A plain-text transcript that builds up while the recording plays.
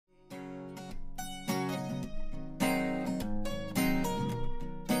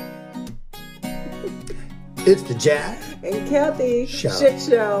It's the Jack and Kathy Show. Shit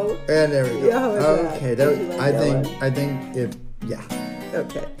Show. And there we go. Yeah, Okay, that? Like I think if yeah.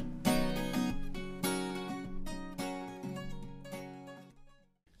 Okay.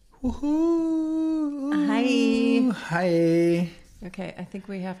 Woohoo! Hi. Okay, I think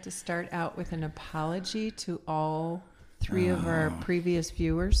we have to start out with an apology to all three of our previous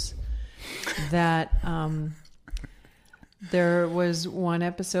viewers that there was one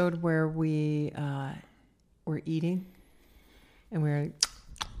episode where we were eating and we were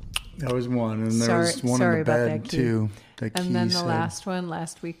That was one, and there was one in the bed too. And then the last one,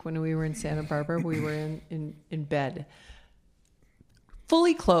 last week when we were in Santa Barbara, we were in bed,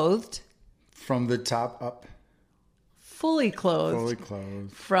 fully clothed. From the top up. Fully clothed. Fully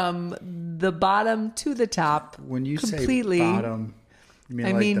clothed. From the bottom to the top. When you completely, say bottom, you mean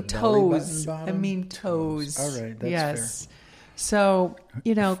I like mean the toes. belly button I bottom? mean toes. All right, that's yes. fair. So,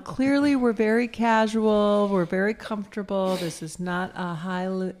 clearly we're very casual. We're very comfortable. This is not a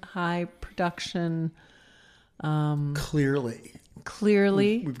high production. Clearly.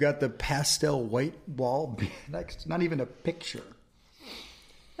 We've got the pastel white wall next. Not even a picture.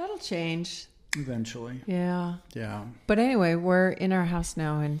 That'll change. Eventually. Yeah. Yeah. But anyway, we're in our house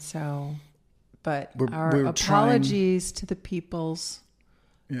now, and so, but our we're apologies to the peoples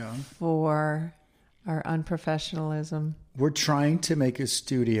Yeah. for our unprofessionalism. We're trying to make a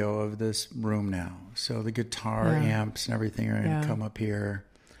studio of this room now. So the guitar amps and everything are going to come up here.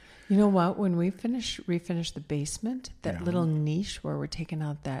 You know what? When we refinish the basement, that little niche where we're taking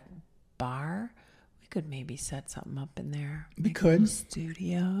out that bar, we could maybe set something up in there. We could.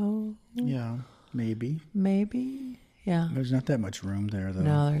 Studio. Yeah, maybe. Maybe. Yeah. There's not that much room there, though.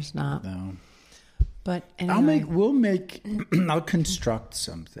 No, there's not. No. But anyway. I'll construct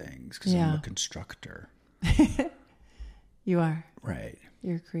some things because I'm a constructor. You are. Right.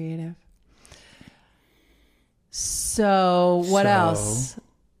 You're creative. So what else?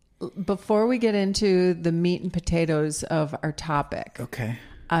 Before we get into the meat and potatoes of our topic, okay,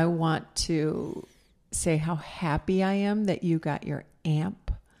 I want to say how happy I am that you got your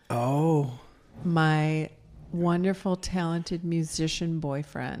amp. Oh. My wonderful, talented musician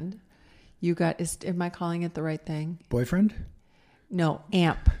boyfriend. You got, am I calling it the right thing? Boyfriend? No,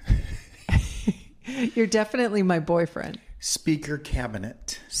 amp. You're definitely my boyfriend. Speaker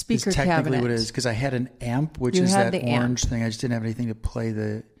cabinet. Speaker is technically cabinet. What it is, because I had an amp, which You is had that the orange amp. thing. I just didn't have anything to play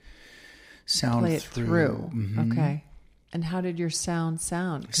the sound Play it through. Mm-hmm. Okay. And how did your sound?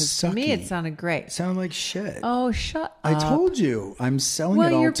 Because to me, it sounded great. It sounded like shit. Oh, shut up. I told you. I'm selling it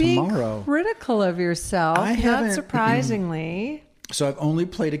all Well, you're tomorrow. being critical of yourself, I haven't- not surprisingly. So I've only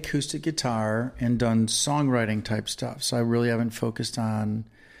played acoustic guitar and done songwriting type stuff. So I really haven't focused on.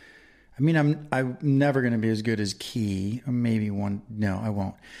 I mean, I'm never going to be as good as Key. Or maybe one. No, I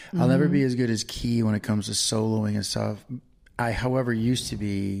won't. I'll never be as good as Key when it comes to soloing and stuff. I, however, used to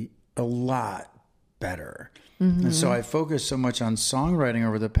be a lot better. And so I focused so much on songwriting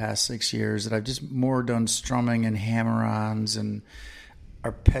over the past 6 years that I've just more done strumming and hammer-ons and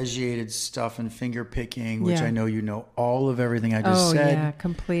arpeggiated stuff and finger picking, which I know you know all of everything I just said. Oh, yeah,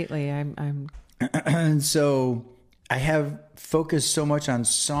 completely. I'm And so I have focused so much on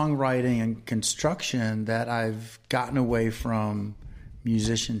songwriting and construction that I've gotten away from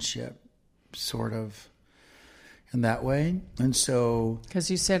musicianship, sort of, in that way. And so...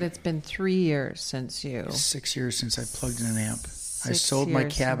 Because you said it's been 3 years since you... 6 years since I plugged in an amp. I sold my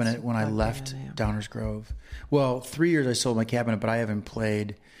cabinet when I left Downers Grove. Well, 3 years I sold my cabinet, but I haven't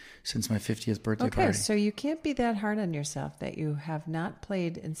played since my 50th birthday party. Okay, so you can't be that hard on yourself that you have not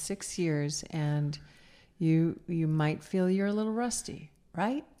played in 6 years and you might feel you're a little rusty,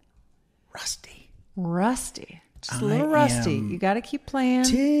 right? Rusty. Just a little rusty. You got to keep playing.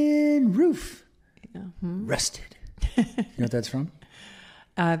 Tin roof. Rusted. You know what that's from?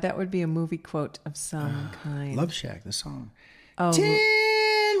 That would be a movie quote of some kind. Love Shack, the song. Oh.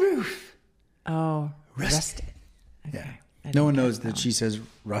 Tin roof. Oh, Rusted. Okay. Yeah. No one knows that she says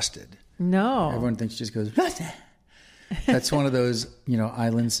rusted. No. Everyone thinks she just goes, rusted. That's one of those,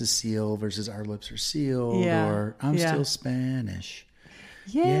 Island Cecile versus Our Lips Are Sealed, or I'm Still Spanish.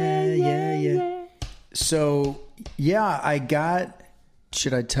 Yeah. So,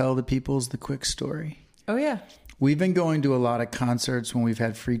 should I tell the peoples the quick story? Oh, yeah. We've been going to a lot of concerts when we've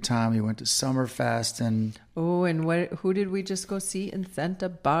had free time. We went to Summerfest and... Oh, and who did we just go see in Santa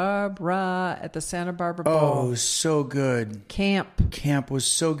Barbara at the Santa Barbara Bowl? Oh, so good. Camp was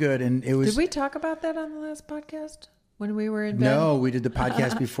so good. And it was... Did we talk about that on the last podcast when we were in bed? No, we did the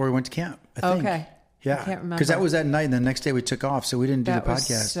podcast before we went to camp, I think. Okay. Yeah. I can't remember. Because that was that night and the next day we took off, so we didn't do the podcast.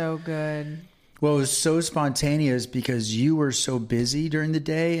 That was so good. Well, it was so spontaneous because you were so busy during the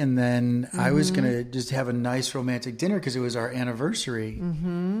day, and then I was going to just have a nice romantic dinner because it was our anniversary.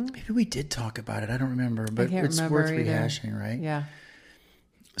 Mm-hmm. Maybe we did talk about it. I don't remember, but it's worth rehashing, right? Yeah.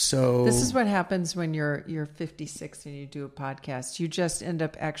 So this is what happens when you're 56 and you do a podcast. You just end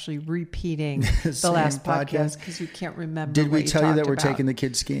up actually repeating the last podcast because you can't remember. Did we tell you that we're about. taking the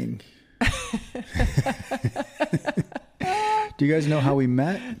kids skiing? Do you guys know how we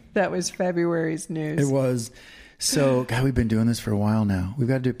met? That was February's news. It was. So, God, we've been doing this for a while now. We've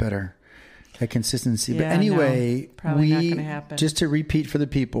got to do it better at consistency. But anyway, probably not going to happen. Just to repeat for the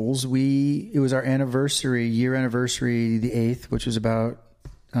peoples, it was our year anniversary, the 8th, which was about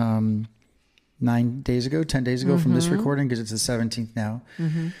 10 days ago from this recording, because it's the 17th now.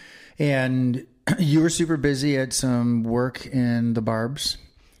 Mm-hmm. And you were super busy at some work in the Barbs.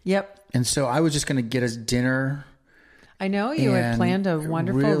 Yep. And so I was just going to get us dinner. I know you had planned a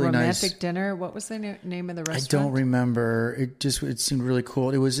wonderful really romantic nice dinner. What was the name of the restaurant? I don't remember. It seemed really cool.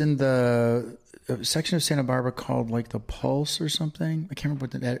 It was in the section of Santa Barbara called like the Pulse or something. I can't remember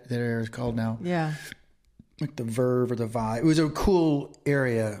what that area is called now. Yeah. Like the Verve or the Vibe. It was a cool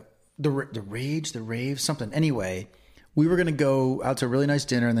area. The Rave, something. Anyway, we were going to go out to a really nice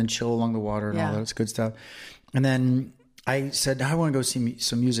dinner and then chill along the water and all that good stuff. And then I said, I want to go see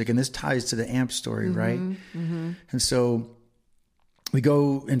some music. And this ties to the AMP story, right? Mm-hmm. And so we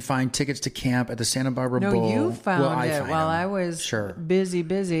go and find tickets to camp at the Santa Barbara Bowl. No, you found it while them. I was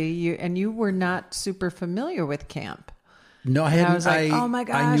busy. And you were not super familiar with camp. No, I hadn't. And I was like, oh my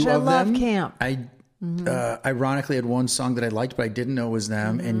gosh, I love camp. I ironically had one song that I liked, but I didn't know was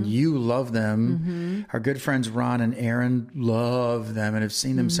them. And you love them. Our good friends Ron and Aaron love them and have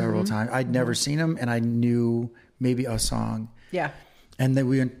seen them several times. I'd never seen them, and I knew maybe a song. Yeah. And then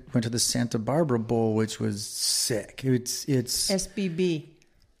we went to the Santa Barbara Bowl, which was sick. It's SBB.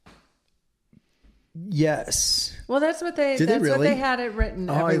 Yes. Well, that's what they. Did that's they really? what they had it written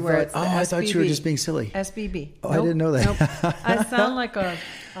everywhere. I thought you were just being silly. SBB. Oh, I didn't know that. Nope. I sound like a.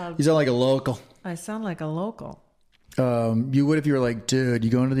 You sound like a local. I sound like a local. You would if you were like, dude, you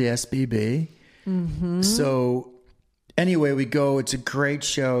going to the SBB? Mm-hmm. So anyway, we go. It's a great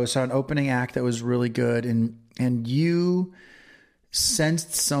show. Saw an opening act that was really good, and you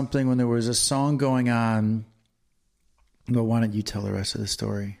sensed something when there was a song going on. Well, why don't you tell the rest of the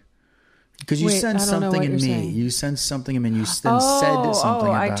story? Because you sensed something in me. Saying. You sensed something in me. And you then said something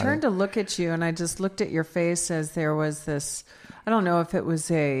about it. I turned to look at you, and I just looked at your face as there was this. I don't know if it was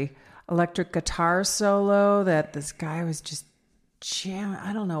a electric guitar solo that this guy was just jamming.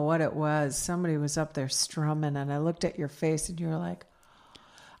 I don't know what it was. Somebody was up there strumming, and I looked at your face, and you were like,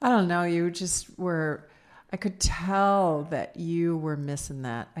 I don't know. You just were. I could tell that you were missing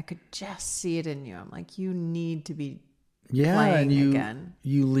that. I could just see it in you. I'm like, you need to be. And again.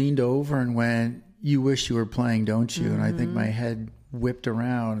 You leaned over and went, you wish you were playing, don't you? And I think my head whipped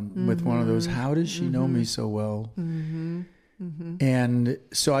around with one of those, how does she know me so well? And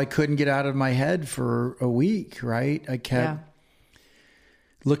so I couldn't get out of my head for a week, right? I kept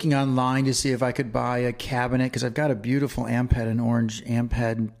looking online to see if I could buy a cabinet, because I've got a beautiful amp head, an orange amp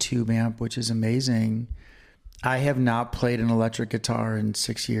head tube amp, which is amazing. I have not played an electric guitar in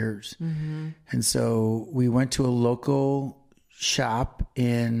 6 years. And so we went to a local shop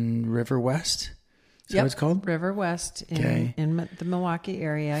in River West. Is that what it's called? River West in the Milwaukee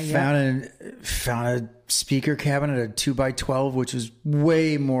area. Found a speaker cabinet, a 2x12, which is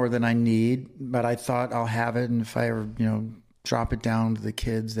way more than I need, but I thought I'll have it. And if I ever, drop it down to the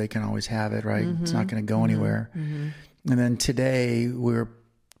kids, they can always have it, right? It's not going to go anywhere. And then today we were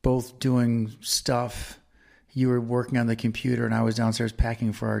both doing stuff. You were working on the computer and I was downstairs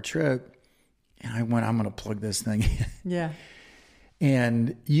packing for our trip. And I went, I'm going to plug this thing in. Yeah.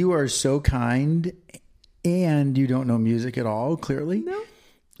 And you are so kind, and you don't know music at all, clearly. No.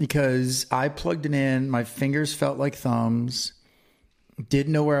 Because I plugged it in. My fingers felt like thumbs.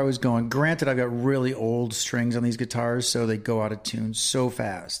 Didn't know where I was going. Granted, I've got really old strings on these guitars, so they go out of tune so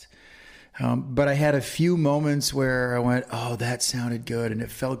fast. But I had a few moments where I went, oh, that sounded good. And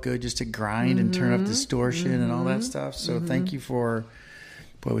it felt good just to grind and turn up distortion and all that stuff. So thank you for,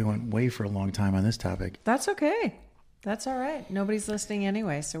 we went way for a long time on this topic. That's okay. That's all right. Nobody's listening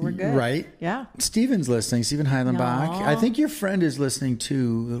anyway, so we're good. Right? Yeah. Steven's listening. Steven Heilenbach. Aww. I think your friend is listening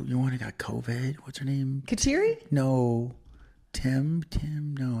too. You one who got COVID. What's her name? Kateri? No. Tim?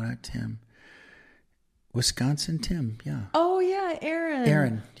 No, not Tim. Wisconsin Tim, yeah. Oh, yeah, Aaron.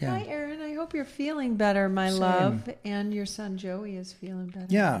 Aaron, yeah. Hi, Aaron. I hope you're feeling better, my love. And your son Joey is feeling better,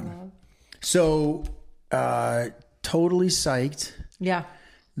 yeah. my love. So, totally psyched. Yeah.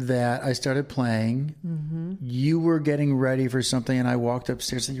 that I started playing. Mm-hmm. You were getting ready for something, and I walked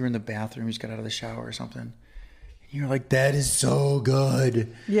upstairs. I think you were in the bathroom. You just got out of the shower or something. And you were like, "That is so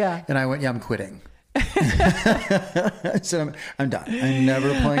good." Yeah. And I went, "Yeah, I'm quitting." I said, I'm done. I'm never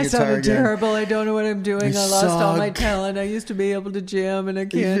playing guitar sounded again. terrible. I don't know what I'm doing. I lost all my suck. talent. I used to be able to jam, and I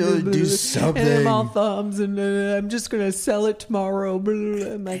can't do something. And I'm all thumbs, and I'm just going to sell it tomorrow.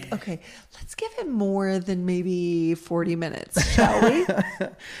 I'm like, okay, let's give it more than maybe 40 minutes, shall we? You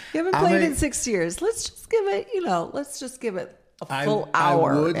haven't played in 6 years. Let's just give it, a full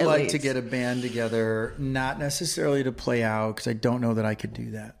hour. I would at like least. to get a band together, not necessarily to play out, because I don't know that I could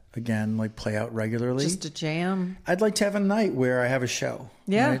do that. Again, like play out regularly. Just a jam. I'd like to have a night where I have a show.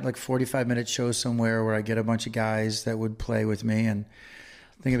 Yeah. Right? Like 45-minute show somewhere where I get a bunch of guys that would play with me, and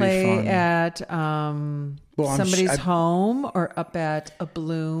I think it'd be fun. Play at somebody's home or up at a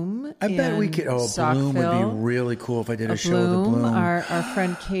Bloom. I bet we could. Oh, Bloom would be really cool if I did a show at the Bloom. Our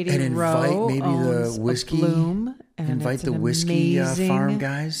friend Katie and invite Rowe maybe owns the whiskey. a Bloom, and invite it's the an whiskey amazing farm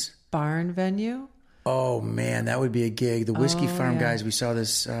guys. Barn venue. Oh man, that would be a gig. The whiskey farm guys. We saw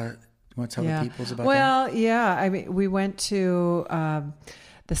this. You want to tell the peoples about that? Well, yeah. I mean, we went to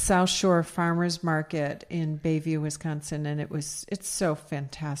the South Shore Farmers Market in Bayview, Wisconsin, and it's so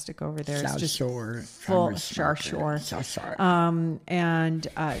fantastic over there. South it's just Shore full Farmers South Market. Shore. South Shore. And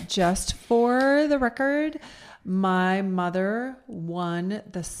just for the record, my mother won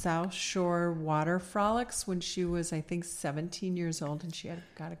the South Shore Water Frolics when she was, I think, 17 years old, and she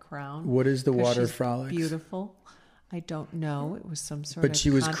got a crown. What is the 'Cause Water she's Frolics? Beautiful. I don't know. It was some sort But of she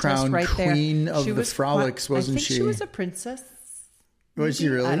was contest crowned right there. queen of She the was Frolics, wasn't I think she? she was a princess. Was she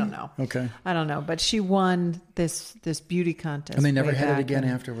really? I don't know. Okay. I don't know. But she won this beauty contest. And they never way had it back, again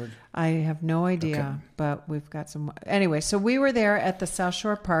and afterward. I have no idea, Okay. but we've got some. Anyway, so we were there at the South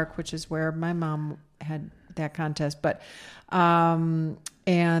Shore Park, which is where my mom had that contest. But and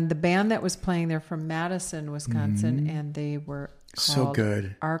the band that was playing there from Madison, Wisconsin, and they were So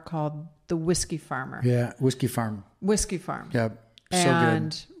good. Are called the Whiskey Farmer. Yeah, Whiskey Farm. Whiskey Farm. Yeah, so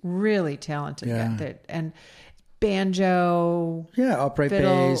And good. really talented. Yeah. And banjo, Yeah, upright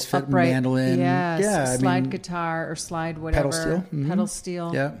fiddle, bass, upright, mandolin. yes, Yeah, slide guitar or slide whatever. pedal steel. Mhm. Pedal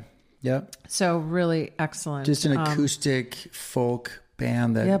steel. Yeah, yeah. So really excellent. Just an acoustic folk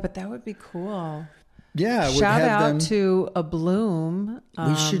band that. Yeah, but that would be cool. Yeah, would Shout have out them. to a Bloom.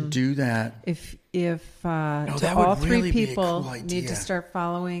 We should do that. If that to would all three really be a people cool need idea. to start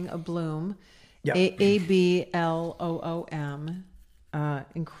following a Bloom. Yep. ABLOOM.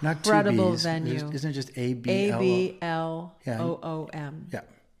 Not two Incredible Bs. venue. Isn't it just ABLOOM? ABLOOM.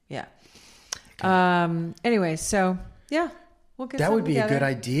 Yeah. Yeah. Anyway, so yeah, we'll get That would be together. a good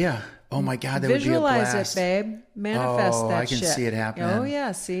idea. Oh my God, that Visualize would be a blast. it, babe. Manifest that I can shit. see it happening. Oh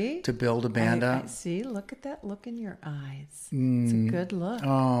yeah, see? To build a band up. See, look at that look in your eyes. It's a good look.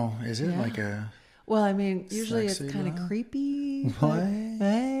 Oh, is it Yeah. like a... Well, I mean, usually Sexy it's kind of look? creepy. What?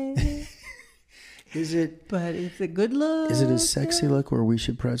 But, Is it... but it's a good look. Is it a sexy look where we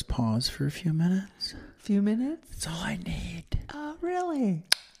should press pause for a few minutes? Few minutes? That's all I need. Oh, really?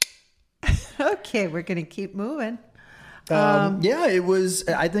 Okay, we're going to keep moving. Yeah, it was.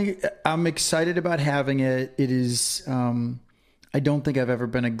 I think I'm excited about having it. It is. I don't think I've ever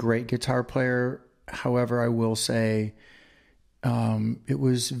been a great guitar player. However, I will say it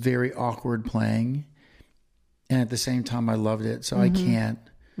was very awkward playing, and at the same time, I loved it. So I can't.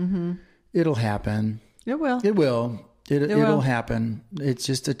 It'll happen. It will. It will. It'll will. happen. It's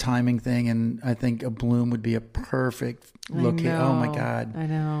just a timing thing, and I think a Bloom would be a perfect location. Oh my God. I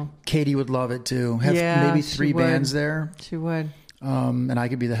know. Katie would love it too. Have Yeah, maybe she 3 would. bands there, She would. and I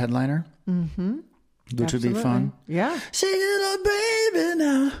could be the headliner, which would be Absolutely. fun. Yeah. Sing it up, baby,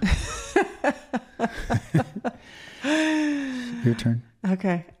 now. Your turn.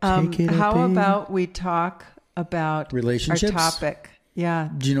 Okay. Take it up, How baby. about we talk about Relationships? our topic? Yeah,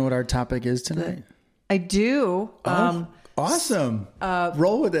 Do you know what our topic is tonight? I do. Awesome.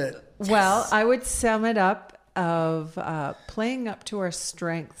 Roll with it. Well, I would sum it up of playing up to our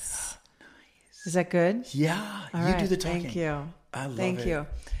strengths. Is that good? Yeah, All you right, do the talking. Thank you. I love Thank it. you.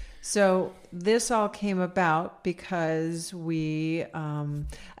 So this all came about because we,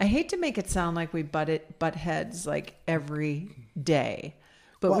 I hate to make it sound like we butt heads like every day,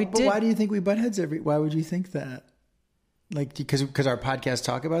 but we did. Why do you think we butt heads why would you think that? Like, because our podcasts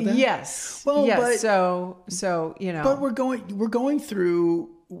talk about that? Yes. Well, yes. but- So, you know, But we're going through,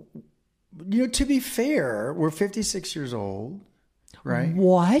 to be fair, we're 56 years old, right?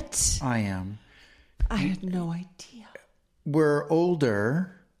 what? I am. I had no idea. We're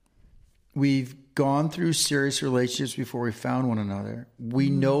older. we've gone through serious relationships before we found one another. We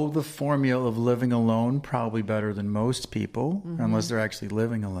know the formula of living alone probably better than most people, unless they're actually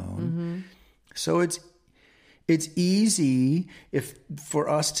living alone. So it's easy for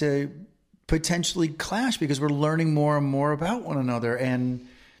us to potentially clash because we're learning more and more about one another. And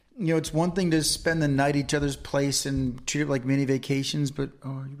it's one thing to spend the night at each other's place and treat it like mini vacations, but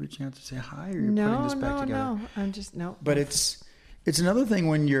are you reaching out to say hi, or you're putting this back together? No, I'm just no. But it's another thing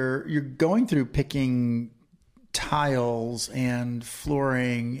when you're going through picking tiles and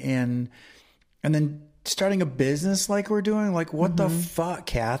flooring and then starting a business like we're doing. Like, what the fuck,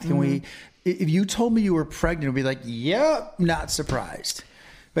 Kath? Can we? If you told me you were pregnant, I'd be like, yep, not surprised.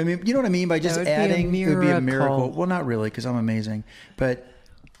 But I mean, you know what I mean by just adding. It would be a miracle. Well, not really, because I'm amazing, but.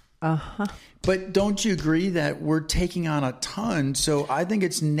 But don't you agree that we're taking on a ton? So I think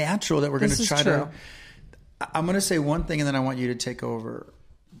it's natural that we're going to try to. I'm going to say one thing and then I want you to take over.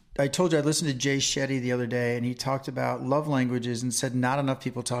 I told you I listened to Jay Shetty the other day and he talked about love languages and said not enough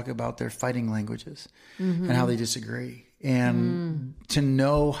people talk about their fighting languages and how they disagree. And to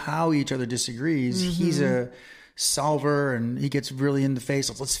know how each other disagrees, he's a solver and he gets really in the face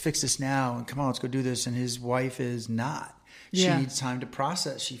of let's fix this now and come on, let's go do this. And his wife is not. She needs time to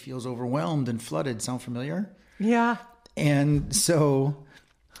process. She feels overwhelmed and flooded. Sound familiar? Yeah. And so,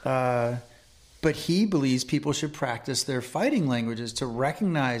 but he believes people should practice their fighting languages to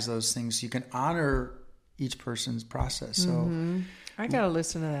recognize those things so you can honor each person's process. So I got to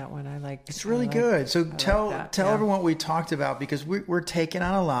listen to that one. it's really good. So tell everyone what we talked about because we're taking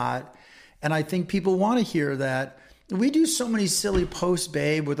on a lot. And I think people want to hear that. We do so many silly posts,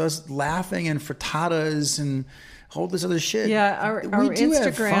 babe, with us laughing and frittatas and all this other shit. Yeah, our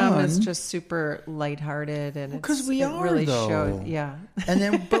Instagram is just super lighthearted, and because we are really though. Shows, yeah. And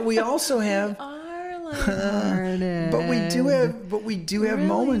then, but we also have. Lighthearted. But we do have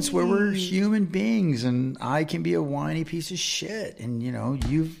moments where we're human beings, and I can be a whiny piece of shit, and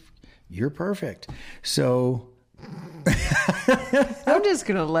you're perfect. So. I'm just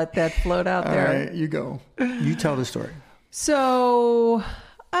gonna let that float out there. All right, you go. You tell the story. So,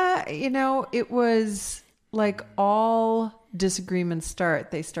 it was like all disagreements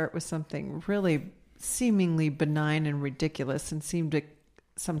they start with something really seemingly benign and ridiculous and seem to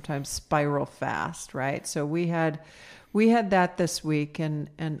sometimes spiral fast, right? So we had that this week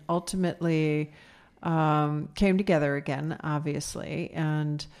and ultimately came together again, obviously.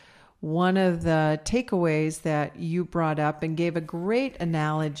 And one of the takeaways that you brought up and gave a great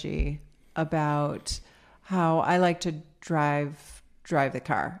analogy about how I like to drive the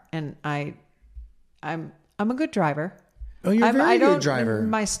car, and I'm a good driver. Oh, you're a very good driver.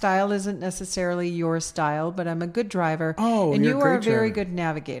 My style isn't necessarily your style, but I'm a good driver. Oh, and you're you are a very driver. good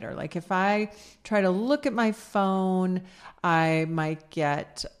navigator. Like if I try to look at my phone, I might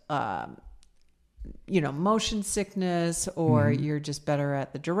get, motion sickness, or you're just better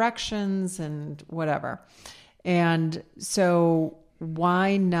at the directions and whatever. And so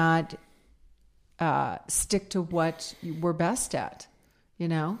why not stick to what we're best at,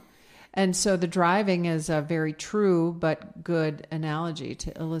 And so the driving is a very true but good analogy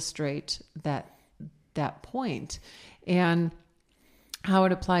to illustrate that point. And how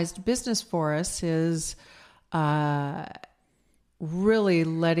it applies to business for us is really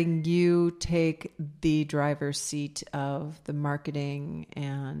letting you take the driver's seat of the marketing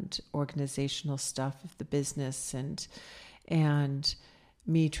and organizational stuff of the business, and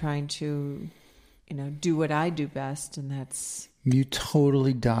me trying to do what I do best, and that's. You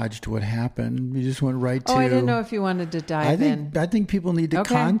totally dodged what happened. You just went right to. Oh, I didn't know if you wanted to dive in. I think people need the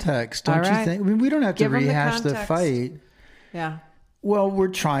context, don't you think? I mean, we don't have to rehash the fight. Yeah. Well, we're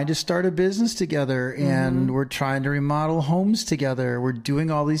trying to start a business together, and we're trying to remodel homes together. We're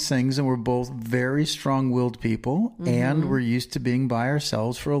doing all these things, and we're both very strong-willed people, and we're used to being by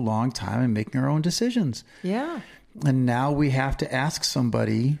ourselves for a long time and making our own decisions. Yeah. And now we have to ask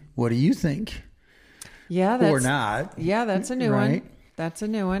somebody, what do you think? Yeah, or not. Yeah, that's a new right? one. That's a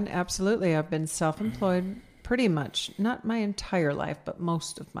new one. Absolutely. I've been self-employed pretty much, not my entire life, but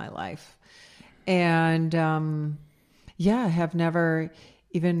most of my life. And I have never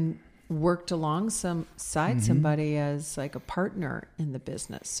even worked alongside somebody as like a partner in the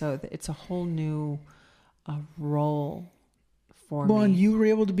business. So it's a whole new role for me. Well, and you were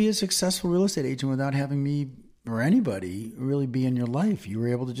able to be a successful real estate agent without having me or anybody really be in your life. You were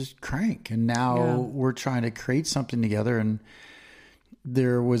able to just crank. And now we're trying to create something together, and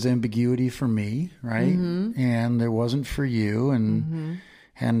there was ambiguity for me, right? And there wasn't for you.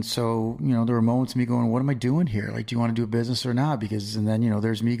 And so, there were moments of me going, what am I doing here? Like, do you want to do a business or not? And then,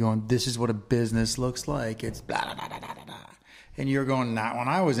 there's me going, this is what a business looks like. It's blah, blah, blah, blah, blah, blah. And you're going, not when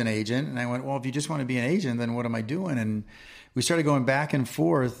I was an agent. And I went, well, if you just want to be an agent, then what am I doing? And we started going back and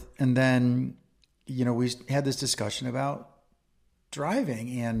forth. And then, we had this discussion about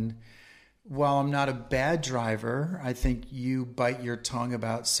driving. And while I'm not a bad driver, I think you bite your tongue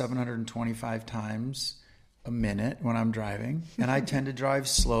about 725 times a minute when I'm driving. And I tend to drive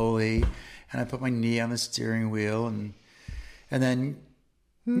slowly, and I put my knee on the steering wheel, and then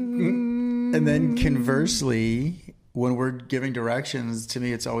conversely, when we're giving directions, to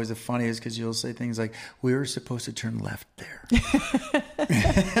me, it's always the funniest because you'll say things like, we were supposed to turn left there.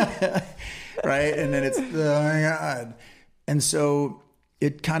 Right? And then it's, oh my God. And so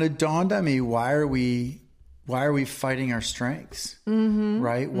it kind of dawned on me, why are we fighting our strengths?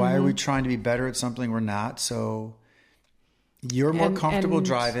 Right? Why are we trying to be better at something we're not? So you're more comfortable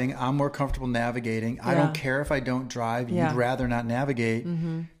driving. I'm more comfortable navigating. I don't care if I don't drive. You'd rather not navigate.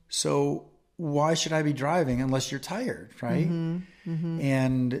 So why should I be driving unless you're tired, right?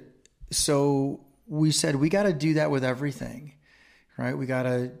 And so we said, we got to do that with everything, right? We got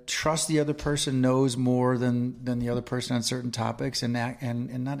to trust the other person knows more than the other person on certain topics, and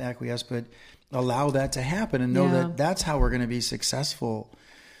not acquiesce, but allow that to happen and know that that's how we're going to be successful,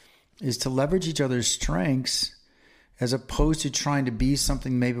 is to leverage each other's strengths as opposed to trying to be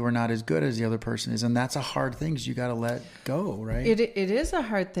something maybe we're not as good as the other person is. And that's a hard thing because you got to let go, right? It is a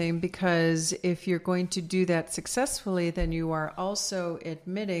hard thing, because if you're going to do that successfully, then you are also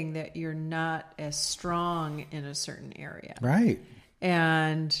admitting that you're not as strong in a certain area. Right.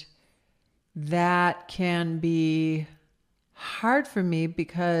 And that can be hard for me,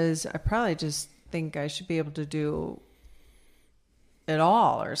 because I probably just think I should be able to do it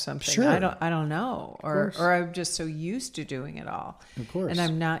all or something. Sure. I don't know. Or I'm just so used to doing it all. Of course. And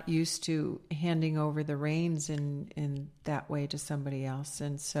I'm not used to handing over the reins in that way to somebody else.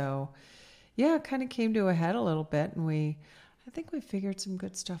 And so, yeah, it kind of came to a head a little bit, and I think we figured some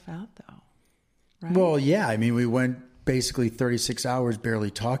good stuff out, though. Right? Well, yeah. I mean, we went basically 36 hours barely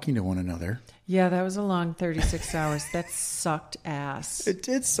talking to one another. Yeah, that was a long 36 hours. That sucked ass. It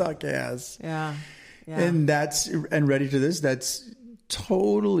did suck ass. Yeah. And ready to this, that's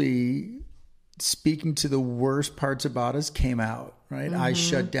totally speaking to the worst parts about us came out, right? I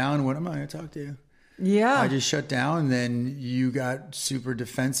shut down. What am I going to talk to you? Yeah. I just shut down, and then you got super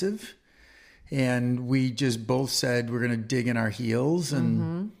defensive, and we just both said we're going to dig in our heels,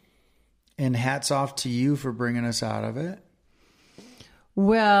 and hats off to you for bringing us out of it.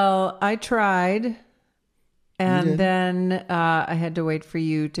 Well, I tried, and then I had to wait for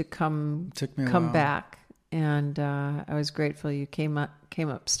you to come back. And I was grateful you came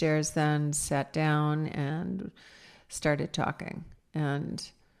upstairs then, sat down, and started talking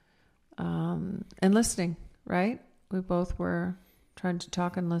and listening, right? We both were trying to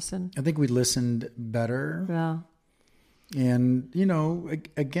talk and listen. I think we listened better. Yeah. And,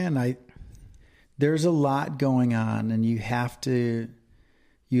 again, there's a lot going on, and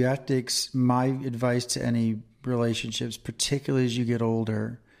my advice to any relationships, particularly as you get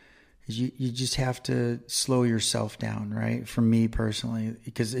older, is you just have to slow yourself down, right? For me personally,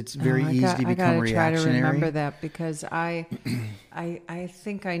 because it's very easy to become reactionary. I got to try to remember that, because I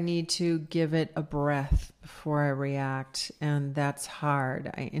think I need to give it a breath before I react, and that's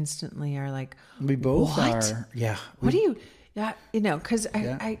hard. I instantly are like, we both what? are. Yeah. What do you? Yeah, because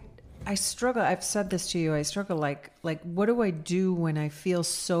I struggle. I've said this to you. I struggle like what do I do when I feel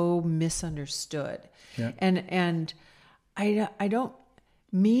so misunderstood? Yeah. And I don't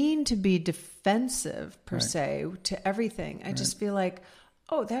mean to be defensive per se to everything. I just feel like,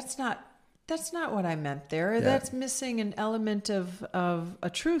 oh, that's not what I meant there. Yeah. That's missing an element of a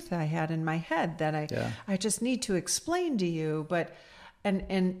truth I had in my head that I just need to explain to you. But and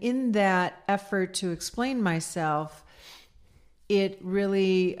in that effort to explain myself, it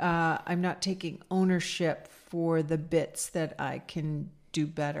really, I'm not taking ownership for the bits that I can do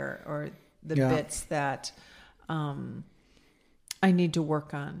better, or the bits that I need to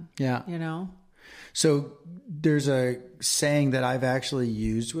work on. Yeah. So there's a saying that I've actually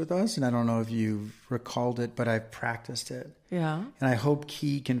used with us, and I don't know if you've recalled it, but I've practiced it. Yeah. And I hope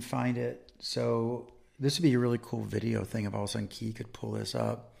Key can find it. So this would be a really cool video thing if all of a sudden Key could pull this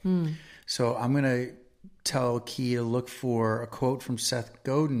up. So I'm going to tell Key to look for a quote from Seth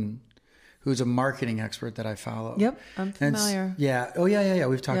Godin, who's a marketing expert that I follow. Yep, I'm familiar. Yeah. Oh, yeah.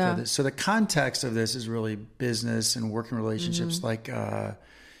 We've talked about this. So the context of this is really business and working relationships, like a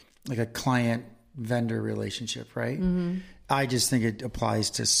client-vendor relationship, right? I just think it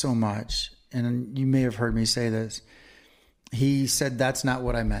applies to so much. And you may have heard me say this. He said, that's not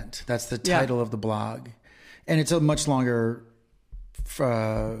what I meant. That's the title of the blog. And it's a much longer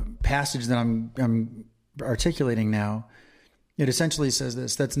passage than I'm articulating now. It essentially says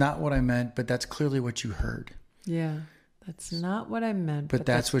this: that's not what I meant, but that's clearly what you heard. Yeah. That's not what I meant, But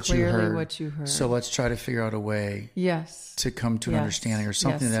that's what you clearly heard. what you heard. So let's try to figure out a way yes. to come to an Yes. understanding or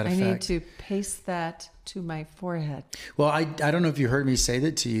something Yes. to that I effect. need to paste that to my forehead. Well, I don't know if you heard me say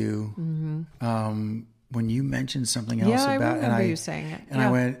that to you when you mentioned something else Yeah, I about, remember and you saying it. and Yeah.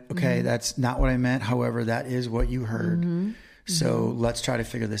 I went, okay, that's not what I meant. However, that is what you heard. So let's try to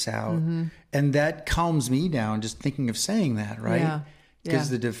figure this out. And that calms me down just thinking of saying that, right? Yeah. Because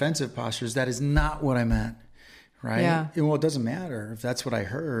Yeah. the defensive posture is that is not what I meant. Right. Yeah. And, well, it doesn't matter if that's what I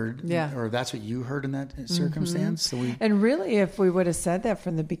heard, Yeah. or that's what you heard in that circumstance. So And really, if we would have said that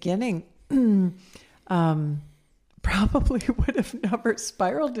from the beginning, probably would have never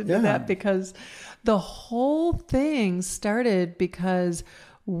spiraled into Yeah. that, because the whole thing started because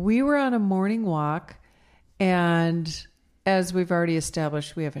we were on a morning walk, and as we've already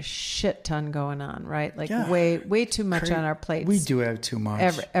established, we have a shit ton going on, right? Like Yeah. way too much on our plates. we do have too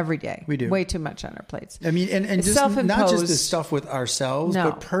much. every day. We do. Way too much on our plates. I mean, and It's just not just the self-imposed. stuff with ourselves, No.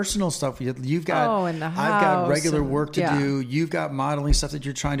 but personal stuff. You've got, Oh, in the I've got house regular and- work to yeah. do. You've got modeling stuff that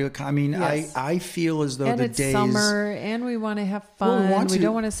you're trying to accomplish. I mean, Yes. I feel as though And the it's days. summer, and we want to have Well, we fun. want We to.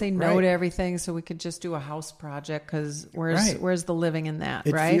 don't want to say no Right. to everything, so we could just do a house project, because Right. where's the living in that,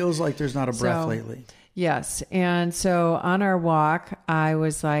 It right? feels like there's not a breath So- lately. Yes. And so on our walk, I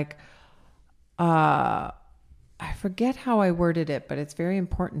was like, I forget how I worded it, but it's very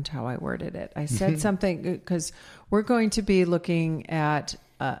important how I worded it. I said something because we're going to be looking at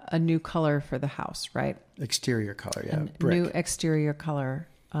a new color for the house, right? Exterior color, yeah, A brick. new exterior color,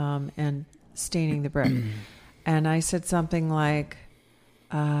 and staining the brick. And I said something like,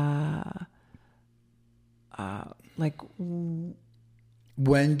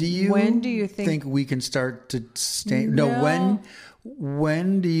 When do you think- we can start to stain? No,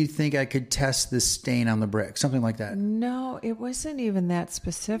 when do you think I could test this stain on the brick? Something like that. no, it wasn't even that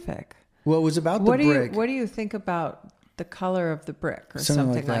specific. Well, it was about the brick. What do you think about the color of the brick, or Something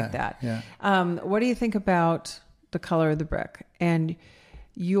something like like that? that, What do you think about the color of the brick? And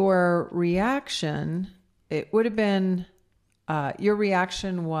your reaction, it would have been, your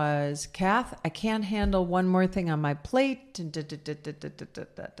reaction was, Kath, I can't handle one more thing on my plate. Yeah,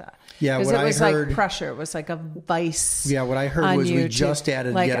 because what it I was heard- like pressure. It was like a vice. Yeah, what I heard on was we you just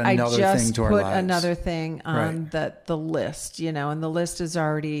added like, yet another I just thing to our put lives. another thing on Right. the list, and the list is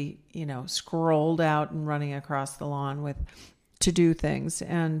already, scrolled out and running across the lawn with to do things.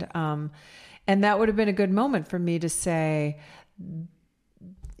 And that would have been a good moment for me to say,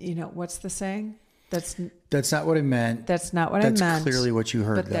 what's the saying? That's not what I meant. That's not what That's I meant. clearly what you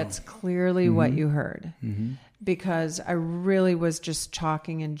heard, But though. that's clearly what you heard. Because I really was just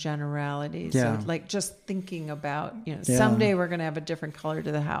talking in generalities. Yeah. So like just thinking about, someday we're going to have a different color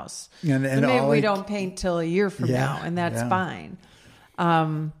to the house. And But maybe all we I- don't paint till a year from Yeah, now, and that's yeah. fine.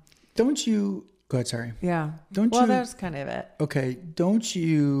 Don't you? Go ahead. Sorry. Yeah. Don't well, you- that's kind of it. Okay. Don't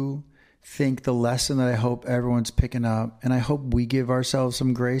you think the lesson that I hope everyone's picking up, and I hope we give ourselves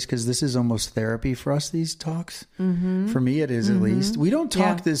some grace, because this is almost therapy for us, these talks. Mm-hmm. For me, it is at least. We don't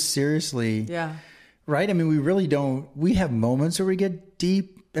talk Yeah. this seriously. Yeah. Right? I mean, we really don't. We have moments where we get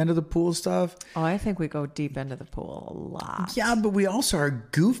deep into the pool stuff. Oh, I think we go deep into the pool a lot. Yeah, but we also are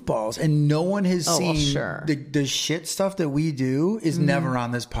goofballs, and no one has Oh, well, seen sure. the shit stuff that we do is never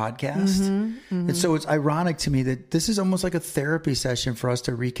on this podcast. And so it's ironic to me that this is almost like a therapy session for us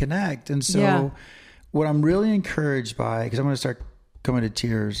to reconnect. And so Yeah. what I'm really encouraged by, because I'm going to start coming to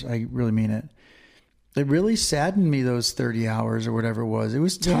tears, I really mean it. It really saddened me, those 30 hours or whatever it was. It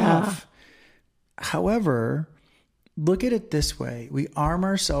was tough. However, look at it this way. We arm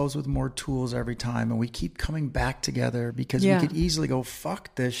ourselves with more tools every time, and we keep coming back together, because Yeah. we could easily go,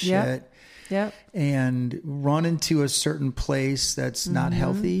 fuck this Yep. shit, Yep. and run into a certain place that's not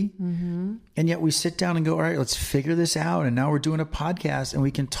healthy. And yet we sit down and go, all right, let's figure this out. And now we're doing a podcast, and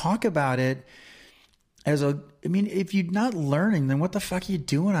we can talk about it I mean, if you're not learning, then what the fuck are you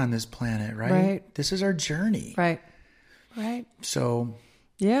doing on this planet, right? Right. This is our journey. Right. Right. So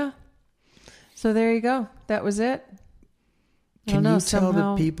Yeah. So there you go. That was it. I can don't know, you tell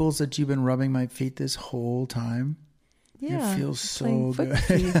somehow- the peoples that you've been rubbing my feet this whole time? Yeah. It feels so playing good.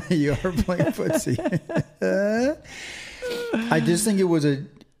 footsie. You are playing footsie. I just think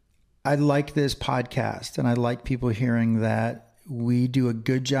I like this podcast, and I like people hearing that we do a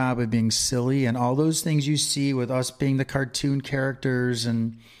good job of being silly, and all those things you see with us being the cartoon characters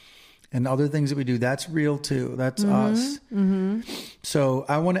and other things that we do, that's real too. That's us. Mm-hmm. So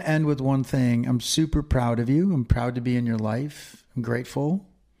I want to end with one thing. I'm super proud of you. I'm proud to be in your life. I'm grateful.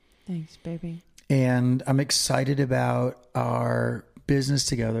 Thanks, baby. And I'm excited about our business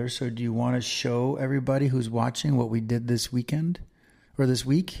together. So do you want to show everybody who's watching what we did this weekend or this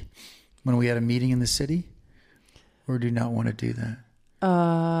week when we had a meeting in the city? Or do you not want to do that?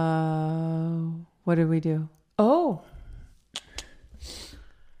 What did we do? Oh,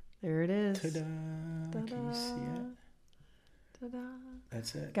 there it is. Ta-da. Can you see it? Ta-da.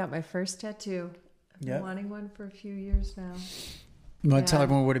 That's it. Got my first tattoo. I've been Yep. wanting one for a few years now. You want to tell Yeah.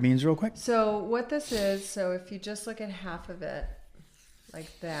 everyone what it means real quick? So what this is, so if you just look at half of it like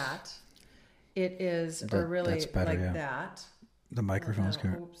that, it is, or really that's better, like yeah. that. The microphone's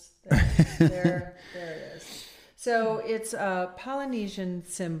good. Oops. There it is. So it's a Polynesian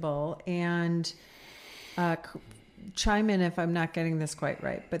symbol, and chime in if I'm not getting this quite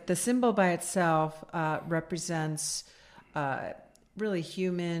right. But the symbol by itself represents really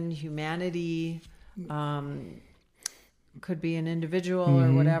humanity, could be an individual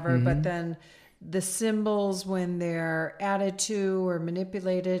or whatever. But then the symbols, when they're added to or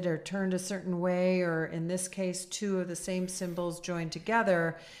manipulated or turned a certain way, or in this case, two of the same symbols joined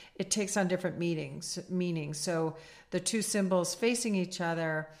together, it takes on different meanings. So the two symbols facing each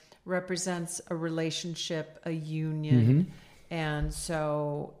other represents a relationship, a union. And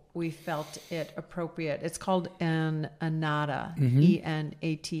so we felt it appropriate. It's called an Enata,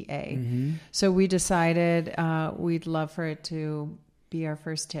 Enata. So we decided we'd love for it to be our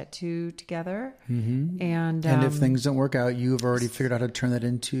first tattoo together. And if things don't work out, you have already figured out how to turn that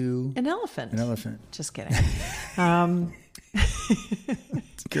into an elephant. an elephant. Just kidding.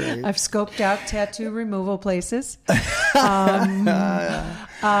 Great. I've scoped out tattoo removal places. But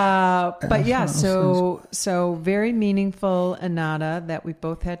yeah, so very meaningful Enata that we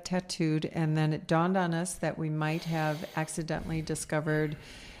both had tattooed, and then it dawned on us that we might have accidentally discovered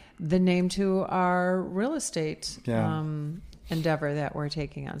the name to our real estate endeavor that we're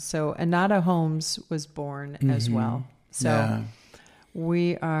taking on. So Enata Homes was born as well. So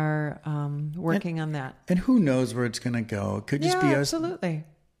we are working on that. And who knows where it's going to go? It could just be us absolutely.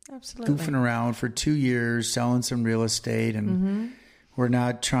 goofing around for 2 years, selling some real estate, and we're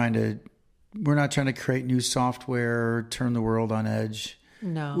not trying to create new software or turn the world on edge.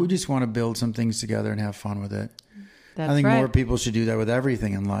 No. We just want to build some things together and have fun with it. That's I think right. more people should do that with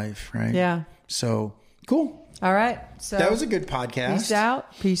everything in life, right? Yeah. So cool. All right. So That was a good podcast. peace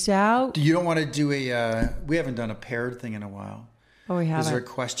out. Peace out. You don't want to do we haven't done a paired thing in a while. Oh, we Is there a haven't.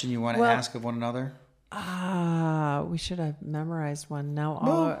 question you want to ask of one another? We should have memorized one. Now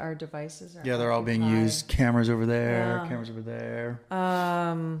all our devices are. Yeah, they're all being occupied. used. Cameras over there, Yeah. cameras over there.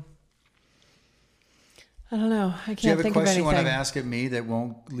 I don't know. I Do you have can't a think of question you want anything. to ask of me that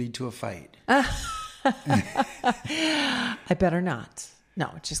won't lead to a fight? I better not.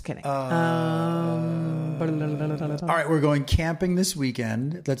 No, just kidding. All right, we're going camping this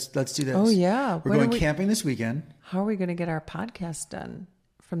weekend. Let's do this. Oh, yeah. We're When going are we- camping this weekend. How are we going to get our podcast done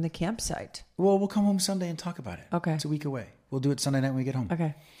from the campsite? Well, we'll come home Sunday and talk about it. Okay. It's a week away. We'll do it Sunday night when we get home.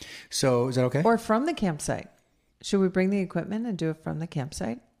 Okay. So is that okay? Or from the campsite. Should we bring the equipment and do it from the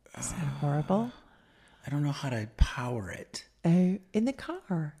campsite? Is that horrible? I don't know how to power it. In the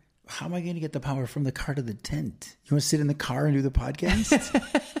car. How am I going to get the power from the car to the tent? You want to sit in the car and do the podcast?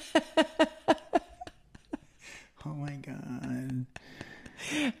 Oh my God.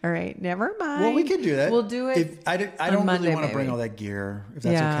 All right. Never mind. Well, we could do that. We'll do it. I on don't Monday, really want to bring maybe. all that gear, if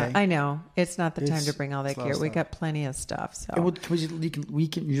that's Yeah, okay. I know. It's not the time It's- to bring all that it's a lot gear. of We stuff. got plenty of stuff. So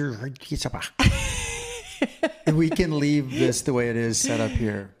And we can leave this the way it is set up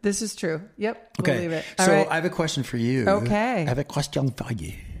here. this is true. Yep. Okay. We'll leave it. All So right. I have a question for you. Okay. I have a question for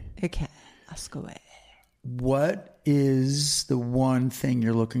you. Okay. Ask away. What is the one thing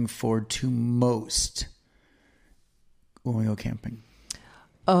you're looking forward to most when we go camping?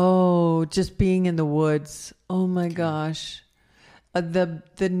 Oh, just being in the woods. Oh my gosh. The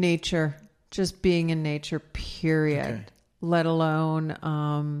nature, just being in nature, period. Okay. Let alone,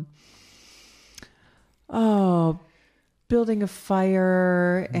 building a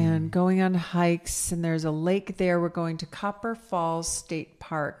fire and going on hikes. And there's a lake there. We're going to Copper Falls State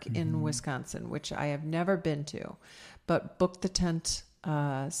Park in Wisconsin, which I have never been to, but booked the tent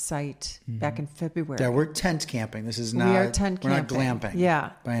site back in February. Yeah, we're tent camping. This is not. We are tent we're camping. not glamping.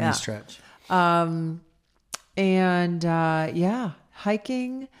 Yeah, by any yeah. stretch.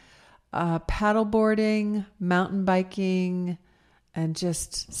 Hiking, paddleboarding, mountain biking, and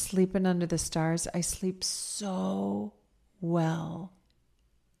just sleeping under the stars. I sleep so well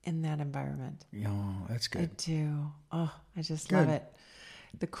in that environment. Oh, that's I good. do. Oh, I just Good. love it.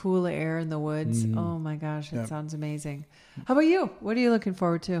 The cool air in the woods. Oh my gosh, it Yep. sounds amazing. How about you? What are you looking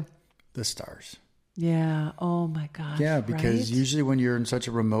forward to? The stars. Yeah. Oh my gosh. Yeah, because right? usually when you're in such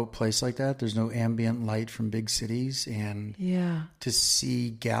a remote place like that, there's no ambient light from big cities, and Yeah. to see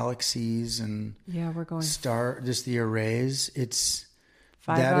galaxies and Yeah, we're going just the arrays, it's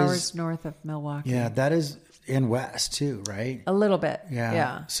 5 that hours is- north of Milwaukee. yeah, that is in west too, right? A little bit. Yeah.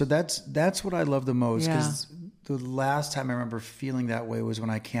 Yeah. So that's what I love the most, Yeah. because the last time I remember feeling that way was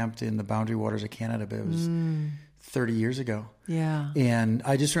when I camped in the Boundary Waters of Canada, but it was 30 years ago. Yeah. And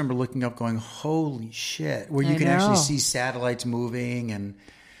I just remember looking up going, holy shit, where you I can actually know. see satellites moving. And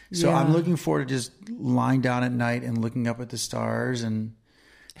so Yeah. I'm looking forward to just lying down at night and looking up at the stars and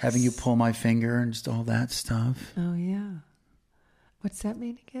having you pull my finger and just all that stuff. Oh yeah. What's that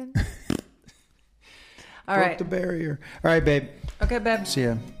mean again? All Broke right. the barrier. All right, babe. Okay, babe. See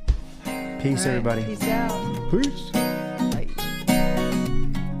ya. Peace, All right. everybody. Peace out. Peace.